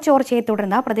 വാതക ചോർച്ചയെ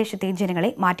തുടർന്ന് പ്രദേശത്തെ ജനങ്ങളെ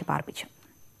മാറ്റിപ്പാർപ്പിച്ചു.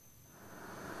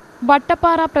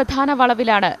 വട്ടപ്പാറ പ്രധാന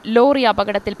വളവിലാണ് ലോറി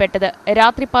അപകടത്തിൽപ്പെട്ടത്.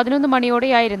 രാത്രി 11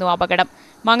 മണിയോടെയായിരുന്നു അപകടം.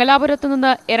 മംഗലാപുരത്തു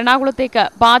നിന്ന് എറണാകുളത്തേക്ക്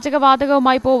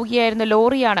പാചകവാതകവുമായി പോവുകയായിരുന്ന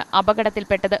ലോറിയാണ്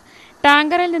അപകടത്തിൽപ്പെട്ടത്.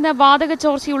 ടാങ്കറിൽ നിന്ന് വാതക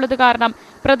ചോർച്ചയുള്ളത് കാരണം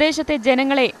പ്രദേശത്തെ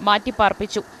ജനങ്ങളെ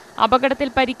മാറ്റിപ്പാർപ്പിച്ചു. അപകടത്തിൽ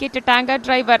പരിക്കേറ്റ ടാങ്കർ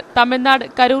ഡ്രൈവർ തമിഴ്നാട്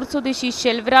കരൂർ സ്വദേശി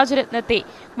ശെൽവരാജ് രത്നത്തെ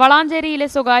വളാഞ്ചേരിയിലെ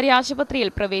സ്വകാര്യ ആശുപത്രിയിൽ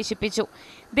പ്രവേശിപ്പിച്ചു.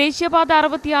 ദേശീയപാത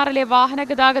 66-ലെ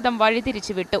വാഹനഗതാഗതം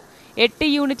വഴിതിരിച്ചുവിട്ടു. 8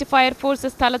 യൂണിറ്റ് ഫയർഫോഴ്സ്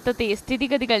സ്ഥലത്തെത്തി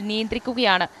സ്ഥിതിഗതികൾ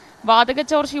നിയന്ത്രിക്കുകയാണ്. വാതക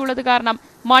ചോർച്ചയുള്ളത് കാരണം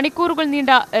മണിക്കൂറുകൾ നീണ്ട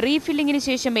റീഫില്ലിംഗിന്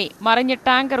ശേഷമേ മറിഞ്ഞ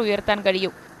ടാങ്കർ ഉയർത്താൻ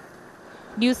കഴിയൂ.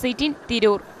 ന്യൂസ് 18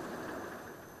 തിരൂർ.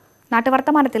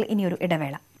 നാട്ടുവർത്തമാനത്തിൽ ഇനിയൊരു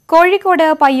ഇടവേള. കോഴിക്കോട്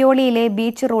പയ്യോളിയിലെ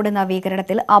ബീച്ച് റോഡ്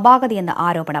നവീകരണത്തിൽ അപാകതയെന്ന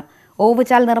ആരോപണം.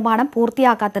 ഓവുചാൽ നിർമ്മാണം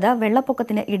പൂർത്തിയാക്കാത്തത്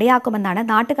വെള്ളപ്പൊക്കത്തിന് ഇടയാക്കുമെന്നാണ്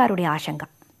നാട്ടുകാരുടെ ആശങ്ക.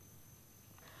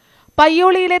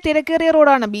 പയ്യോളിയിലെ തിരക്കേറിയ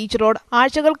റോഡാണ് ബീച്ച് റോഡ്.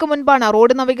 ആഴ്ചകൾക്ക് മുൻപാണ്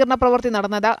റോഡ് നവീകരണ പ്രവൃത്തി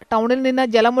നടന്നത്. ടൗണിൽ നിന്ന്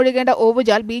ജലമൊഴുകേണ്ട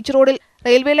ഓവുചാൽ ബീച്ച് റോഡിൽ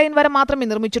റെയിൽവേ ലൈൻ വരെ മാത്രമേ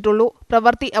നിർമ്മിച്ചിട്ടുള്ളൂ.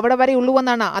 പ്രവൃത്തി എവിടെ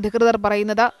വരെയുള്ളൂവെന്നാണ് അധികൃതർ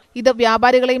പറയുന്നത്. ഇത്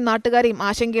വ്യാപാരികളെയും നാട്ടുകാരെയും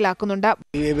ആശങ്കയിലാക്കുന്നുണ്ട്.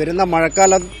 വരുന്ന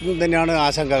മഴക്കാലം തന്നെയാണ്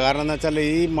ആശങ്ക. കാരണം എന്താ വെച്ചാൽ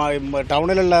ഈ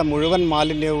ടൗണിലുള്ള മുഴുവൻ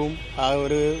മാലിന്യവും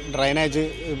ഒരു ഡ്രൈനേജ്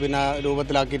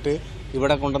രൂപത്തിലാക്കിയിട്ട്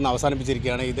ഇവിടെ കൊണ്ടുവന്ന്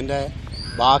അവസാനിപ്പിച്ചിരിക്കുകയാണ്. ഇതിൻ്റെ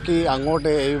ബാക്കി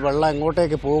അങ്ങോട്ട് ഈ വെള്ളം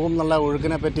എങ്ങോട്ടേക്ക് പോകും എന്നുള്ള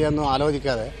ഒഴുക്കിനെ പറ്റിയൊന്നും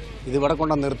ആലോചിക്കാതെ ഇതിവിടെ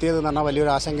കൊണ്ട് നിർത്തിയത് എന്ന് പറഞ്ഞാൽ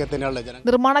വലിയൊരു ആശങ്ക തന്നെയുള്ള ജനം.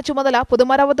 നിർമ്മാണ ചുമതല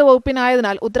പൊതുമരാമത്ത്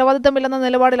വകുപ്പിനായതിനാൽ ഉത്തരവാദിത്തമില്ലെന്ന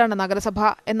നിലപാടിലാണ് നഗരസഭ.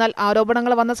 എന്നാൽ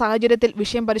ആരോപണങ്ങൾ വന്ന സാഹചര്യത്തിൽ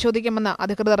വിഷയം പരിശോധിക്കുമെന്ന്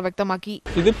അധികൃതർ വ്യക്തമാക്കി.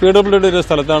 ഇത് PWD ഒരു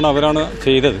സ്ഥലത്താണ് അവരാണ്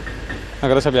ചെയ്തത്,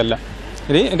 നഗരസഭയല്ല.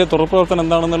 ഇനി എൻ്റെ തുറപ്രവർത്തനം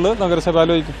എന്താണെന്നുള്ളത് നഗരസഭ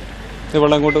ആലോചിക്കും. ഇത്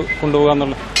വെള്ളം ഇങ്ങോട്ട്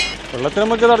കൊണ്ടുപോകാന്നുള്ള വെള്ളത്തിന്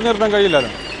നമുക്ക് തടഞ്ഞു നിർത്താൻ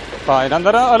കഴിയില്ലല്ലോ. അപ്പോൾ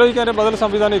അതിനന്തരം ആലോചിക്കാൻ ബദൽ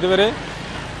സംവിധാനം ഇതുവരെ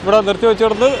ഇവിടെ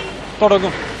നിർത്തിവെച്ചിടത്ത്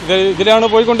തുടങ്ങും. ഇതിലാണ്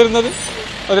പോയിക്കൊണ്ടിരുന്നത്,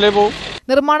 അതിലേ പോകും.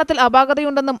 നിർമ്മാണത്തിൽ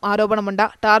അപാകതയുണ്ടെന്നും ആരോപണമുണ്ട്.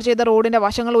 ടാർ ചെയ്ത റോഡിന്റെ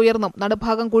വശങ്ങൾ ഉയർന്നും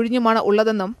നടുഭാഗം കുഴിഞ്ഞുമാണ്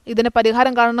ഉള്ളതെന്നും ഇതിന്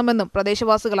പരിഹാരം കാണണമെന്നും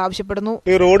പ്രദേശവാസികൾ ആവശ്യപ്പെടുന്നു.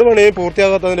 ഈ റോഡ് പണി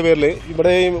പൂർത്തിയാകാത്തതിന്റെ പേരിൽ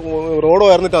ഇവിടെ റോഡ്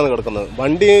ഉയർന്നിട്ടാണ് കിടക്കുന്നത്.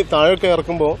 വണ്ടി താഴേക്ക്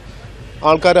ഇറക്കുമ്പോൾ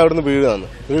ആൾക്കാർ അവിടുന്ന് വീഴുകയെന്ന്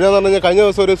പറഞ്ഞു കഴിഞ്ഞാൽ കഴിഞ്ഞ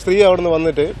ദിവസം ഒരു സ്ത്രീ അവിടുന്ന്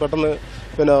വന്നിട്ട് പെട്ടെന്ന്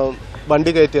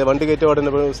വണ്ടി കയറ്റിയ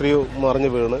അവിടെ സ്ത്രീ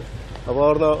മറിഞ്ഞ് വീണ്. അപ്പോൾ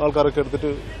അവിടുന്ന് ആൾക്കാരൊക്കെ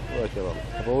എടുത്തിട്ട് വെച്ചതാണ്.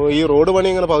 അപ്പോൾ ഈ റോഡ് പണി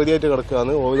ഇങ്ങനെ പകുതിയായിട്ട്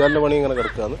കിടക്കുകയാണ്, ഓവുചാലിൻ്റെ പണി ഇങ്ങനെ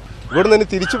കിടക്കുകയാണ്. ഇവിടെ നിന്ന്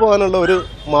തിരിച്ചു പോകാനുള്ള ഒരു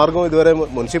മാർഗം ഇതുവരെ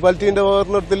മുനിസിപ്പാലിറ്റീൻ്റെ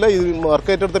ഭാഗത്തുനിന്നിട്ടില്ല. ഈ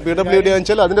മാർക്കറ്റ് എടുത്ത PWD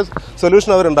ആണെച്ചാൽ അതിന്റെ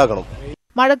സൊല്യൂഷൻ അവരുണ്ടാക്കണം.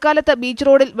 മഴക്കാലത്ത് ബീച്ച്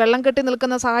റോഡിൽ വെള്ളം കെട്ടി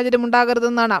നിൽക്കുന്ന സാഹചര്യം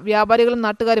ഉണ്ടാകരുതെന്നാണ് വ്യാപാരികളും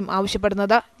നാട്ടുകാരും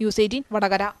ആവശ്യപ്പെടുന്നത്. ന്യൂസ് 18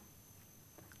 വടകര.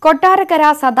 കൊട്ടാരക്കര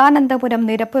സദാനന്ദപുരം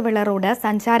നിരപ്പുവിള റോഡ്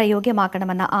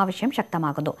സഞ്ചാരയോഗ്യമാക്കണമെന്ന ആവശ്യം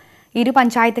ശക്തമാകുന്നു. ഇരു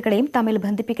പഞ്ചായത്തുകളെയും തമ്മിൽ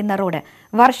ബന്ധിപ്പിക്കുന്ന റോഡ്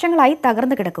വർഷങ്ങളായി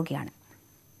തകർന്നു കിടക്കുകയാണ്.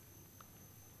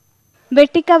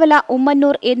 വെട്ടിക്കവല,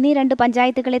 ഉമ്മന്നൂർ എന്നീ 2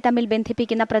 പഞ്ചായത്തുകളെ തമ്മിൽ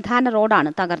ബന്ധിപ്പിക്കുന്ന പ്രധാന റോഡാണ്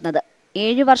തകർന്നത്.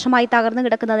 7 വർഷമായി തകർന്നു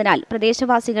കിടക്കുന്നതിനാൽ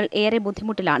പ്രദേശവാസികൾ ഏറെ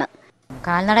ബുദ്ധിമുട്ടിലാണ്.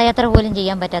 കാൽനട യാത്ര പോലും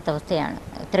ചെയ്യാൻ പറ്റാത്ത അവസ്ഥയാണ്.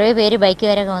 എത്രയോ പേര്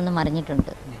ബൈക്കുകാരൊക്കെ വന്ന്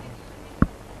മറിഞ്ഞിട്ടുണ്ട്.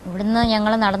 ഇവിടുന്ന്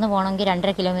ഞങ്ങൾ നടന്നു പോകണമെങ്കിൽ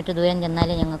 2.5 കിലോമീറ്റർ ദൂരം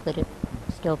ചെന്നാലേ ഞങ്ങൾക്കൊരു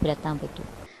സ്റ്റോപ്പിലെത്താൻ പറ്റും.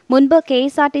 മുൻപ്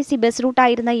KSRTC ബസ്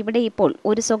റൂട്ടായിരുന്ന ഇവിടെ ഇപ്പോൾ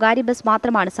ഒരു സ്വകാര്യ ബസ്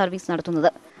മാത്രമാണ് സർവീസ്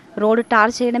നടത്തുന്നത്. റോഡ് ടാർ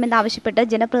ചെയ്യണമെന്നാവശ്യപ്പെട്ട്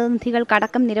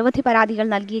ജനപ്രതിനിധികൾക്കടക്കം നിരവധി പരാതികൾ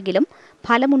നൽകിയെങ്കിലും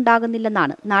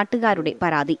ഫലമുണ്ടാകുന്നില്ലെന്നാണ് നാട്ടുകാരുടെ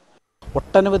പരാതി.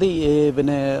 ഒട്ടനവധി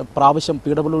പ്രാവശ്യം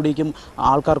PWDക്കും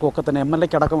ആൾക്കാർക്കും ഒക്കെ തന്നെ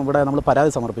MLAക്ക് അടക്കം ഇവിടെ നമ്മൾ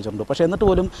പരാതി സമർപ്പിച്ചിട്ടുണ്ട്. പക്ഷേ എന്നിട്ട്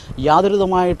പോലും യാതൊരു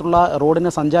വിധമായിട്ടുള്ള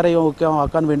റോഡിനെ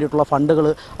സഞ്ചാരയോഗ്യമാക്കാൻ വേണ്ടിയിട്ടുള്ള ഫണ്ടുകൾ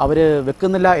അവർ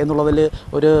വെക്കുന്നില്ല എന്നുള്ളതിൽ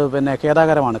ഒരു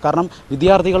ഖേദകരമാണ്. കാരണം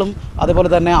വിദ്യാർത്ഥികളും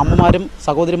അതുപോലെ തന്നെ അമ്മമാരും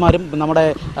സഹോദരിമാരും നമ്മുടെ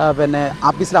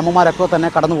ആഫീസിലെ അമ്മമാരൊക്കെ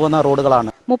തന്നെ കടന്നു പോകുന്ന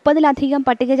റോഡുകളാണ്. 30-ലധികം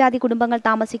പട്ടികജാതി കുടുംബങ്ങൾ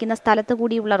താമസിക്കുന്ന സ്ഥലത്തു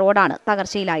കൂടിയുള്ള റോഡാണ്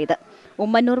തകർച്ചയിലായത്.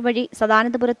 ഉമ്മന്നൂർ വഴി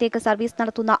സദാനന്ദപുരത്തേക്ക് സർവീസ്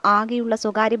നടത്തുന്ന ആകെയുള്ള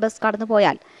സ്വകാര്യ ബസ്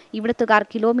കടന്നുപോയാൽ ഇവിടുത്തുകാർ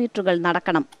കിലോമീറ്ററുകൾ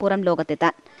നടക്കണം പുറം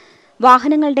ലോകത്തെത്താൻ.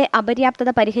 വാഹനങ്ങളുടെ അപര്യാപ്തത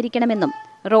പരിഹരിക്കണമെന്നും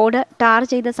റോഡ് ടാർ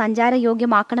ചെയ്ത്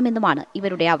സഞ്ചാരയോഗ്യമാക്കണമെന്നുമാണ്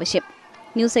ഇവരുടെ ആവശ്യം.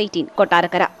 ന്യൂസ് 18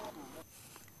 കൊട്ടാരക്കര.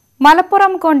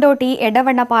 മലപ്പുറം കൊണ്ടോട്ടി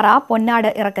എടവണ്ണപ്പാറ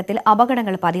പൊന്നാട് ഇറക്കത്തിൽ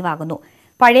അപകടങ്ങൾ പതിവാകുന്നു.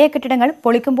 പഴയ കെട്ടിടങ്ങൾ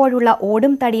പൊളിക്കുമ്പോഴുള്ള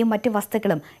ഓടും തടിയും മറ്റു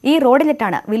വസ്തുക്കളും ഈ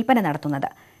റോഡിലിട്ടാണ് വിൽപ്പന നടത്തുന്നത്.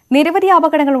 നിരവധി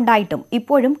അപകടങ്ങൾ ഉണ്ടായിട്ടും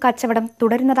ഇപ്പോഴും കച്ചവടം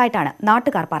തുടരുന്നതായിട്ടാണ്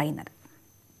നാട്ടുകാർ പറയുന്നത്.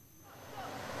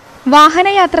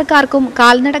 വാഹനയാത്രക്കാർക്കും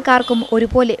കാൽനടക്കാർക്കും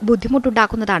ഒരുപോലെ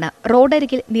ബുദ്ധിമുട്ടുണ്ടാക്കുന്നതാണ്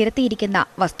റോഡരികിൽ നിരത്തിയിരിക്കുന്ന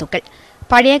വസ്തുക്കൾ.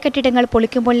 പഴയ കെട്ടിടങ്ങൾ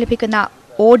പൊളിക്കുമ്പോൾ ലഭിക്കുന്ന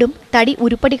ഓടും തടി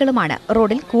ഉരുപ്പടികളുമാണ്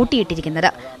റോഡിൽ കൂട്ടിയിട്ടിരിക്കുന്നത്.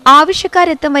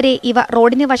 ആവശ്യക്കാരെത്തും വരെ ഇവ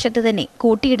റോഡിന് വശത്ത് തന്നെ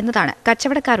കൂട്ടിയിടുന്നതാണ്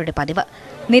കച്ചവടക്കാരുടെ പതിവ്.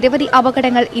 നിരവധി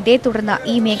അപകടങ്ങൾ ഇതേ തുടർന്ന്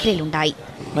ഈ മേഖലയിലുണ്ടായി.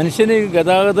 മനുഷ്യന്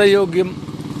ഗതാഗത യോഗ്യം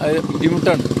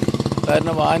ബുദ്ധിമുട്ടാണ്.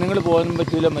 കാരണം വാഹനങ്ങൾ പോകാനും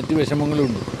പറ്റില്ല, മറ്റു വിഷമങ്ങളും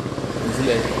ഉണ്ട്.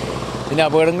 മനസ്സിലായി. പിന്നെ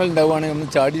അപകടങ്ങൾ ഉണ്ടാവുകയാണെങ്കിൽ ഒന്ന്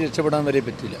ചാടി രക്ഷപ്പെടാൻ വരെ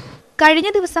പറ്റില്ല. കഴിഞ്ഞ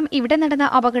ദിവസം ഇവിടെ നടന്ന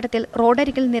അപകടത്തിൽ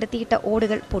റോഡരികിൽ നിരത്തിയിട്ട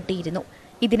ഓടുകൾ പൊട്ടിയിരുന്നു.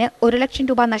 ഇതിന് 1 ലക്ഷം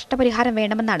രൂപ നഷ്ടപരിഹാരം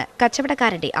വേണമെന്നാണ്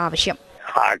കച്ചവടക്കാരന്റെ ആവശ്യം.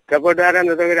 കച്ചവടക്കാരൻ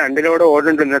 2 ലോഡ്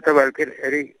ഓടുണ്ട് ഇന്നത്തെ വിലക്ക്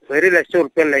 1 ലക്ഷം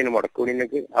ഉറുപ്പ്യല്ല അതിന്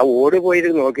മുടക്കൂടിനക്ക്. ആ ഓട്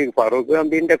പോയിട്ട് നോക്കി ഫറൂഖ്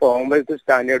കമ്പീന്റെ കോമ്പൽസ്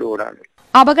സ്റ്റാൻഡേർഡ് ഓടാണ്.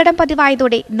 അപകടം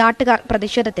പതിവായതോടെ നാട്ടുകാർ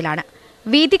പ്രതിഷേധത്തിലാണ്.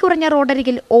 വീതി കുറഞ്ഞ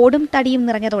റോഡരികിൽ ഓടും തടിയും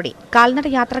നിറഞ്ഞതോടെ കാൽനട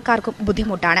യാത്രക്കാർക്കും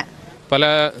ബുദ്ധിമുട്ടാണ്. പല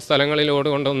സ്ഥലങ്ങളിൽ ഓട്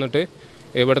കൊണ്ടുവന്നിട്ട്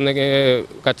ഇവിടുന്ന്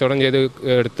കച്ചവടം ചെയ്ത്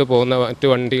എടുത്തു പോകുന്ന മറ്റു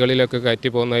വണ്ടികളിലൊക്കെ കയറ്റി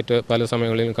പോകുന്നതായിട്ട് പല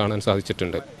സമയങ്ങളിലും കാണാൻ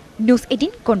സാധിച്ചിട്ടുണ്ട്. ന്യൂസ്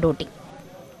 18 കൊണ്ടോട്ടി.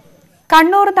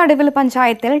 കണ്ണൂർ നടുവിൽ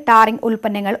പഞ്ചായത്തിൽ ടാറിംഗ്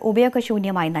ഉൽപ്പന്നങ്ങൾ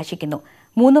ഉപയോഗശൂന്യമായി നശിക്കുന്നു.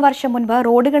 3 വർഷം മുൻപ്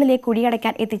റോഡുകളിലെ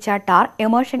കുഴിയടയ്ക്കാൻ എത്തിച്ച ടാർ,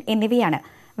 എമോഷൻ എന്നിവയാണ്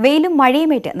വെയിലും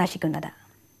മഴയുമേറ്റ് നശിക്കുന്നത്.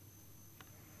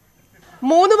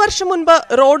 3 വർഷം മുൻപ്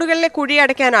റോഡുകളിലെ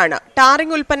കുഴിയടയ്ക്കാനാണ്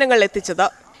ടാറിംഗ് ഉൽപ്പന്നങ്ങൾ എത്തിച്ചത്.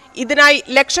 ഇതിനായി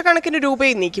ലക്ഷക്കണക്കിന്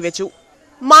രൂപയും നീക്കിവെച്ചു.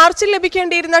 മാർച്ചിൽ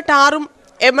ലഭിക്കേണ്ടിയിരുന്ന ടാറും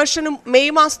എമർഷനും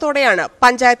മെയ് മാസത്തോടെയാണ്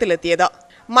പഞ്ചായത്തിലെത്തിയത്.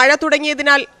 മഴ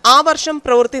തുടങ്ങിയതിനാൽ ആ വർഷം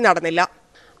പ്രവൃത്തി നടന്നില്ല.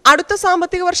 അടുത്ത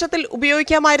സാമ്പത്തിക വർഷത്തിൽ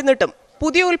ഉപയോഗിക്കാമായിരുന്നിട്ടും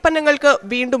പുതിയ ഉൽപ്പന്നങ്ങൾക്ക്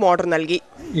വീണ്ടും ഓർഡർ നൽകി.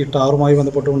 ഈ ടാറുമായി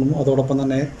ബന്ധപ്പെട്ടുകൊണ്ടും അതോടൊപ്പം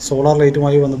തന്നെ സോളാർ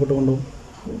ലൈറ്റുമായി ബന്ധപ്പെട്ടുകൊണ്ടും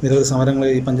നിരവധി സമരങ്ങൾ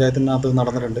ഈ പഞ്ചായത്തിനകത്ത്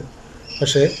നടന്നിട്ടുണ്ട്.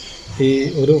 പക്ഷേ ഈ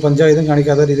ഒരു പഞ്ചായത്തും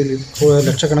കാണിക്കാത്ത രീതിയിൽ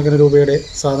ലക്ഷക്കണക്കിന് രൂപയുടെ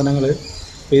സാധനങ്ങൾ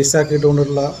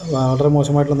വേസ്റ്റാക്കിയിട്ടുകൊണ്ടുള്ള വളരെ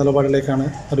മോശമായിട്ടുള്ള നിലപാടിലേക്കാണ്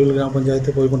അരൂർ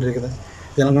ഗ്രാമപഞ്ചായത്ത് പോയിക്കൊണ്ടിരിക്കുന്നത്.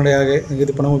 ജനങ്ങളുടെ ആകെ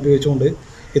നികുതി പണം ഉപയോഗിച്ചുകൊണ്ട്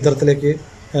ഇത്തരത്തിലേക്ക്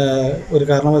ഒരു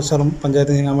കാരണവശാലും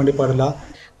പഞ്ചായത്ത് നീങ്ങാൻ വേണ്ടി പാടില്ല.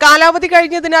 കാലാവധി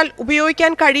കഴിഞ്ഞതിനാൽ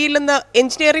ഉപയോഗിക്കാൻ കഴിയില്ലെന്ന്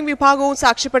എഞ്ചിനീയറിംഗ് വിഭാഗവും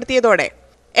സാക്ഷ്യപ്പെടുത്തിയതോടെ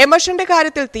എമർഷന്റെ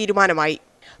കാര്യത്തിൽ തീരുമാനമായി.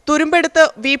 തുരുമ്പെടുത്ത്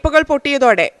വീപ്പുകൾ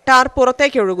പൊട്ടിയതോടെ ടാർ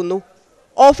പുറത്തേക്ക് ഒഴുകുന്നു.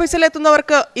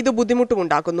 ഓഫീസിലെത്തുന്നവർക്ക് ഇത്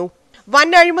ബുദ്ധിമുട്ടുമുണ്ടാക്കുന്നു. വൻ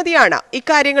അഴിമതിയാണ്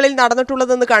ഇക്കാര്യങ്ങളിൽ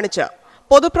നടന്നിട്ടുള്ളതെന്ന് കാണിച്ച്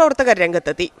പൊതുപ്രവർത്തകർ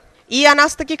രംഗത്തെത്തി. ഈ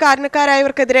അനാസ്ഥയ്ക്ക്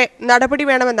കാരണക്കാരായവർക്കെതിരെ നടപടി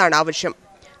വേണമെന്നാണ് ആവശ്യം.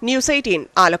 ന്യൂസ് 18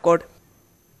 ആലക്കോട്.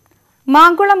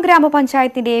 മാങ്കുളം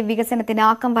ഗ്രാമപഞ്ചായത്തിന്റെ വികസനത്തിന്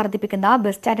ആക്കം വർദ്ധിപ്പിക്കുന്ന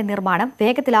ബസ് സ്റ്റാൻഡ് നിർമ്മാണം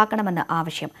വേഗത്തിലാക്കണമെന്ന്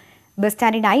ആവശ്യം. ബസ്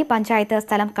സ്റ്റാൻഡിനായി പഞ്ചായത്ത്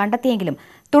സ്ഥലം കണ്ടെത്തിയെങ്കിലും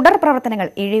തുടർ പ്രവർത്തനങ്ങൾ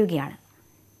ഇഴയുകയാണ്.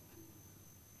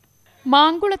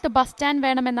 മാങ്കുളത്ത് ബസ് സ്റ്റാൻഡ്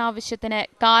വേണമെന്ന ആവശ്യത്തിന്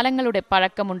കാലങ്ങളുടെ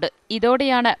പഴക്കമുണ്ട്.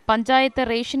 ഇതോടെയാണ് പഞ്ചായത്ത്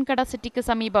റേഷൻ കട സിറ്റിക്ക്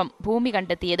സമീപം ഭൂമി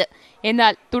കണ്ടെത്തിയത്.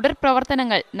 എന്നാൽ തുടർ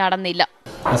പ്രവർത്തനങ്ങൾ നടന്നില്ല.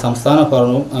 സംസ്ഥാന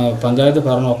ഭരണവും പഞ്ചായത്ത്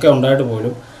ഭരണവും ഒക്കെ ഉണ്ടായിട്ട്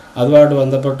പോലും അതുമായിട്ട്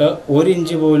ബന്ധപ്പെട്ട് 1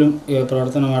 ഇഞ്ച് പോലും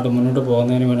പ്രവർത്തനമായിട്ട് മുന്നോട്ട്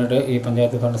പോകുന്നതിന് വേണ്ടിയിട്ട് ഈ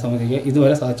പഞ്ചായത്ത് ഭരണസമിതിക്ക്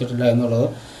ഇതുവരെ സാധിച്ചിട്ടില്ല എന്നുള്ളത്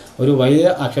ഒരു വലിയ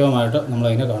ആക്ഷേപമായിട്ട്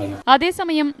നമ്മളതിനെ കാണിക്കും.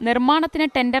 അതേസമയം നിർമ്മാണത്തിന്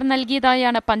ടെൻഡർ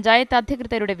നൽകിയതായാണ് പഞ്ചായത്ത്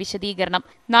അധികൃതരുടെ വിശദീകരണം.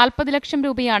 40 ലക്ഷം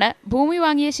രൂപയാണ് ഭൂമി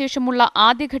വാങ്ങിയ ശേഷമുള്ള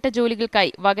ആദ്യഘട്ട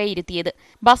ജോലികൾക്കായി വകയിരുത്തിയത്.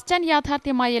 ബസ് സ്റ്റാൻഡ്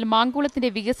യാഥാർത്ഥ്യമായാൽ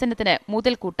മാങ്കുളത്തിന്റെ വികസനത്തിന്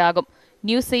മുതൽക്കൂട്ടാകും.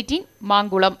 ന്യൂസ് 18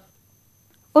 മാങ്കുളം.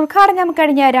 ഉദ്ഘാടനം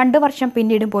കഴിഞ്ഞ് 2 വർഷം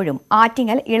പിന്നിടുമ്പോഴും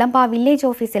ആറ്റിങ്ങൽ ഇളമ്പ വില്ലേജ്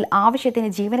ഓഫീസിൽ ആവശ്യത്തിന്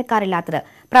ജീവനക്കാരില്ലാത്തത്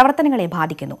പ്രവർത്തനങ്ങളെ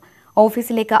ബാധിക്കുന്നു.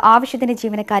 ഓഫീസിലേക്ക് ആവശ്യത്തിന്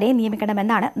ജീവനക്കാരെ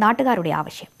നിയമിക്കണമെന്നാണ് നാട്ടുകാരുടെ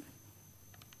ആവശ്യം.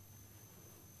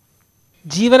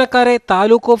 ജീവനക്കാരെ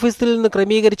താലൂക്ക് ഓഫീസിൽ നിന്ന്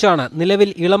ക്രമീകരിച്ചാണ്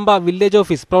നിലവിൽ ഇളമ്പ വില്ലേജ്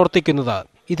ഓഫീസ് പ്രവർത്തിക്കുന്നത്.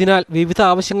 ഇതിനാൽ വിവിധ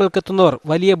ആവശ്യങ്ങൾക്കെത്തുന്നവർ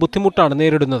വലിയ ബുദ്ധിമുട്ടാണ്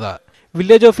നേരിടുന്നത്.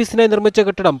 വില്ലേജ് ഓഫീസിനായി നിർമ്മിച്ച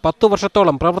കെട്ടിടം 10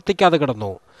 വർഷത്തോളം പ്രവർത്തിക്കാതെ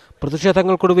കിടന്നു.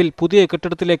 പ്രതിഷേധങ്ങൾക്കൊടുവിൽ പുതിയ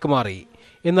കെട്ടിടത്തിലേക്ക് മാറി.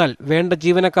 എന്നാൽ വേണ്ട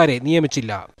ജീവനക്കാരെ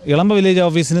നിയമിച്ചില്ല. ഇളമ്പ വില്ലേജ്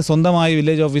ഓഫീസിന് സ്വന്തമായി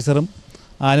വില്ലേജ് ഓഫീസറും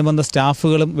അനുബന്ധ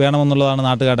സ്റ്റാഫുകളും വേണമെന്നുള്ളതാണ്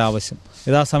നാട്ടുകാരുടെ ആവശ്യം.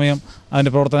 യഥാസമയം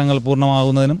അതിൻ്റെ പ്രവർത്തനങ്ങൾ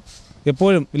പൂർണ്ണമാകുന്നതിനും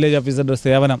എപ്പോഴും വില്ലേജ് ഓഫീസറുടെ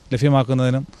സേവനം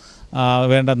ലഭ്യമാക്കുന്നതിനും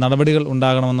വേണ്ട നടപടികൾ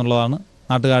ഉണ്ടാകണമെന്നുള്ളതാണ്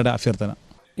നാട്ടുകാരുടെ അഭ്യർത്ഥന.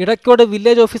 ഇടയ്ക്കോട്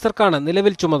വില്ലേജ് ഓഫീസർക്കാണ്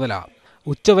നിലവിൽ ചുമതല.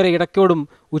 ഉച്ചവരെ ഇടയ്ക്കോടും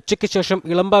ഉച്ചയ്ക്ക് ശേഷം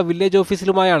ഇളമ്പ വില്ലേജ്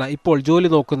ഓഫീസിലുമായാണ് ഇപ്പോൾ ജോലി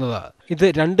നോക്കുന്നത്. ഇത്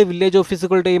 2 വില്ലേജ്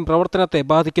ഓഫീസുകളുടെയും പ്രവർത്തനത്തെ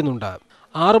ബാധിക്കുന്നുണ്ട്.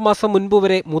 6 മാസം മുൻപ്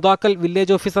വരെ മുതാക്കൽ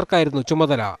വില്ലേജ് ഓഫീസർക്കായിരുന്നു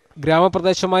ചുമതല.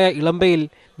 ഗ്രാമപ്രദേശമായ ഇളമ്പയിൽ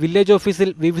വില്ലേജ് ഓഫീസിൽ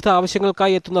വിവിധ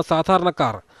ആവശ്യങ്ങൾക്കായി എത്തുന്ന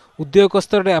സാധാരണക്കാർ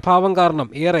ഉദ്യോഗസ്ഥരുടെ അഭാവം കാരണം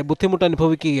ഏറെ ബുദ്ധിമുട്ട്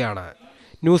അനുഭവിക്കുകയാണ്.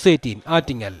 ന്യൂസ് 18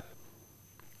 ആറ്റിങ്ങൽ.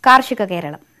 കാർഷിക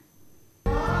കേരളം.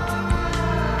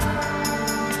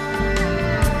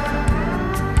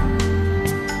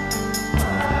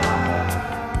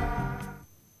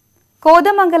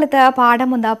 കോതമംഗലത്ത്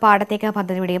പാടമുന്ന പാടത്തേക്ക്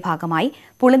പദ്ധതിയുടെ ഭാഗമായി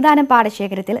പുളിന്താനം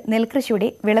പാടശേഖരത്തിൽ നെൽകൃഷിയുടെ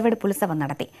വിളവെടുപ്പുത്സവം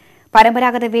നടത്തി.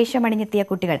 പരമ്പരാഗത വേഷമണിഞ്ഞെത്തിയ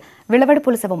കുട്ടികൾ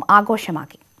വിളവെടുപ്പുത്സവം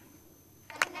ആഘോഷമാക്കി.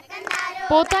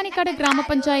 പോത്താനിക്കാട്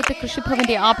ഗ്രാമപഞ്ചായത്ത്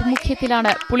കൃഷിഭവന്റെ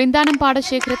ആഭിമുഖ്യത്തിലാണ് പുളിന്താനം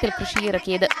പാടശേഖരത്തിൽ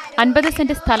കൃഷിയിറക്കിയത്. 50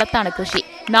 സെന്റ് സ്ഥലത്താണ് കൃഷി.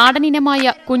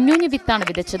 നാടനിനമായ കുഞ്ഞൂഞ്ഞ് വിത്താണ്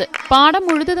വിതച്ചത്. പാടം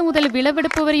ഉഴുതത് മുതൽ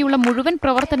വിളവെടുപ്പ് വരെയുള്ള മുഴുവൻ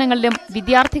പ്രവർത്തനങ്ങളിലും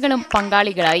വിദ്യാർത്ഥികളും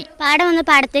പങ്കാളികളായി. പാടം വന്ന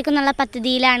പാടത്തേക്കെന്നുള്ള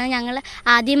പദ്ധതിയിലാണ് ഞങ്ങൾ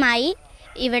ആദ്യമായി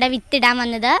ഇവിടെ വിത്തിടാൻ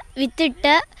വന്നത്.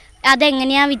 വിത്തിട്ട്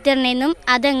അതെങ്ങനെയാണ് വിത്തിടണേന്നും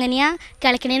അതെങ്ങനെയാണ്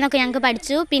കിളക്കണേന്നൊക്കെ ഞങ്ങൾക്ക്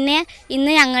പഠിച്ചു. പിന്നെ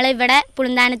ഇന്ന് ഞങ്ങൾ ഇവിടെ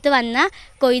പുളിന്താനത്ത് വന്ന്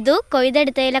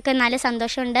കൊയ്തെടുത്തതിലൊക്കെ നല്ല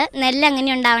സന്തോഷമുണ്ട്. നെല്ല്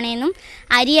എങ്ങനെ ഉണ്ടാവണേന്നും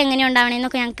അരി എങ്ങനെ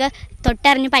ഉണ്ടാവണേന്നൊക്കെ ഞങ്ങൾക്ക്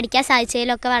തൊട്ടറിഞ്ഞ് പഠിക്കാൻ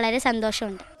സാധിച്ചതിലൊക്കെ വളരെ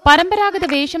സന്തോഷമുണ്ട്. പരമ്പരാഗത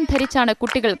വേഷം ധരിച്ചാണ്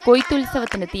കുട്ടികൾ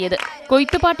കൊയ്ത്തുത്സവത്തിനെത്തിയത്.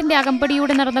 കൊയ്ത്തുപാട്ടിന്റെ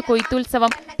അകമ്പടിയോടെ നടന്ന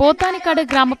കൊയ്ത്തുത്സവം പോത്താനിക്കാട്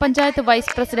ഗ്രാമപഞ്ചായത്ത്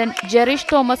വൈസ് പ്രസിഡന്റ് ജെറീഷ്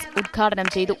തോമസ് ഉദ്ഘാടനം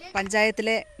ചെയ്തു.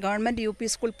 പഞ്ചായത്തിലെ ഗവൺമെന്റ് UP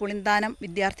സ്കൂൾ പുളിന്താനം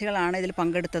വിദ്യാർത്ഥികളാണ് ഇതിൽ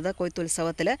പങ്കെടുത്തത്.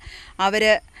 കൊയ്ത്തുത്സവത്തിൽ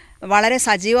അവര് വളരെ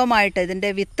സജീവമായിട്ട് ഇതിന്റെ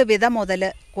വിത മുതൽ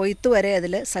കൊയ്ത്തു വരെ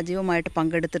അതിൽ സജീവമായിട്ട്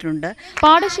പങ്കെടുത്തിട്ടുണ്ട്.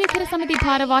 പാടശേഖര സമിതി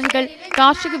ഭാരവാഹികൾ,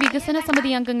 കാർഷിക വികസന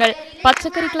സമിതി അംഗങ്ങൾ,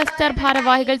 പച്ചക്കറി ക്ലസ്റ്റർ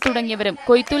ഭാരവാഹികൾ തുടങ്ങിയവരും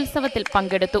കൊയ്ത്തുത്സവത്തിൽ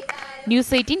പങ്കെടുത്തു.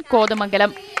 ന്യൂസ് 18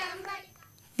 കോതമംഗലം.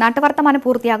 നാട്ടുവർത്തമാനം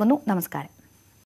പൂർത്തിയാകുന്നു. നമസ്കാരം.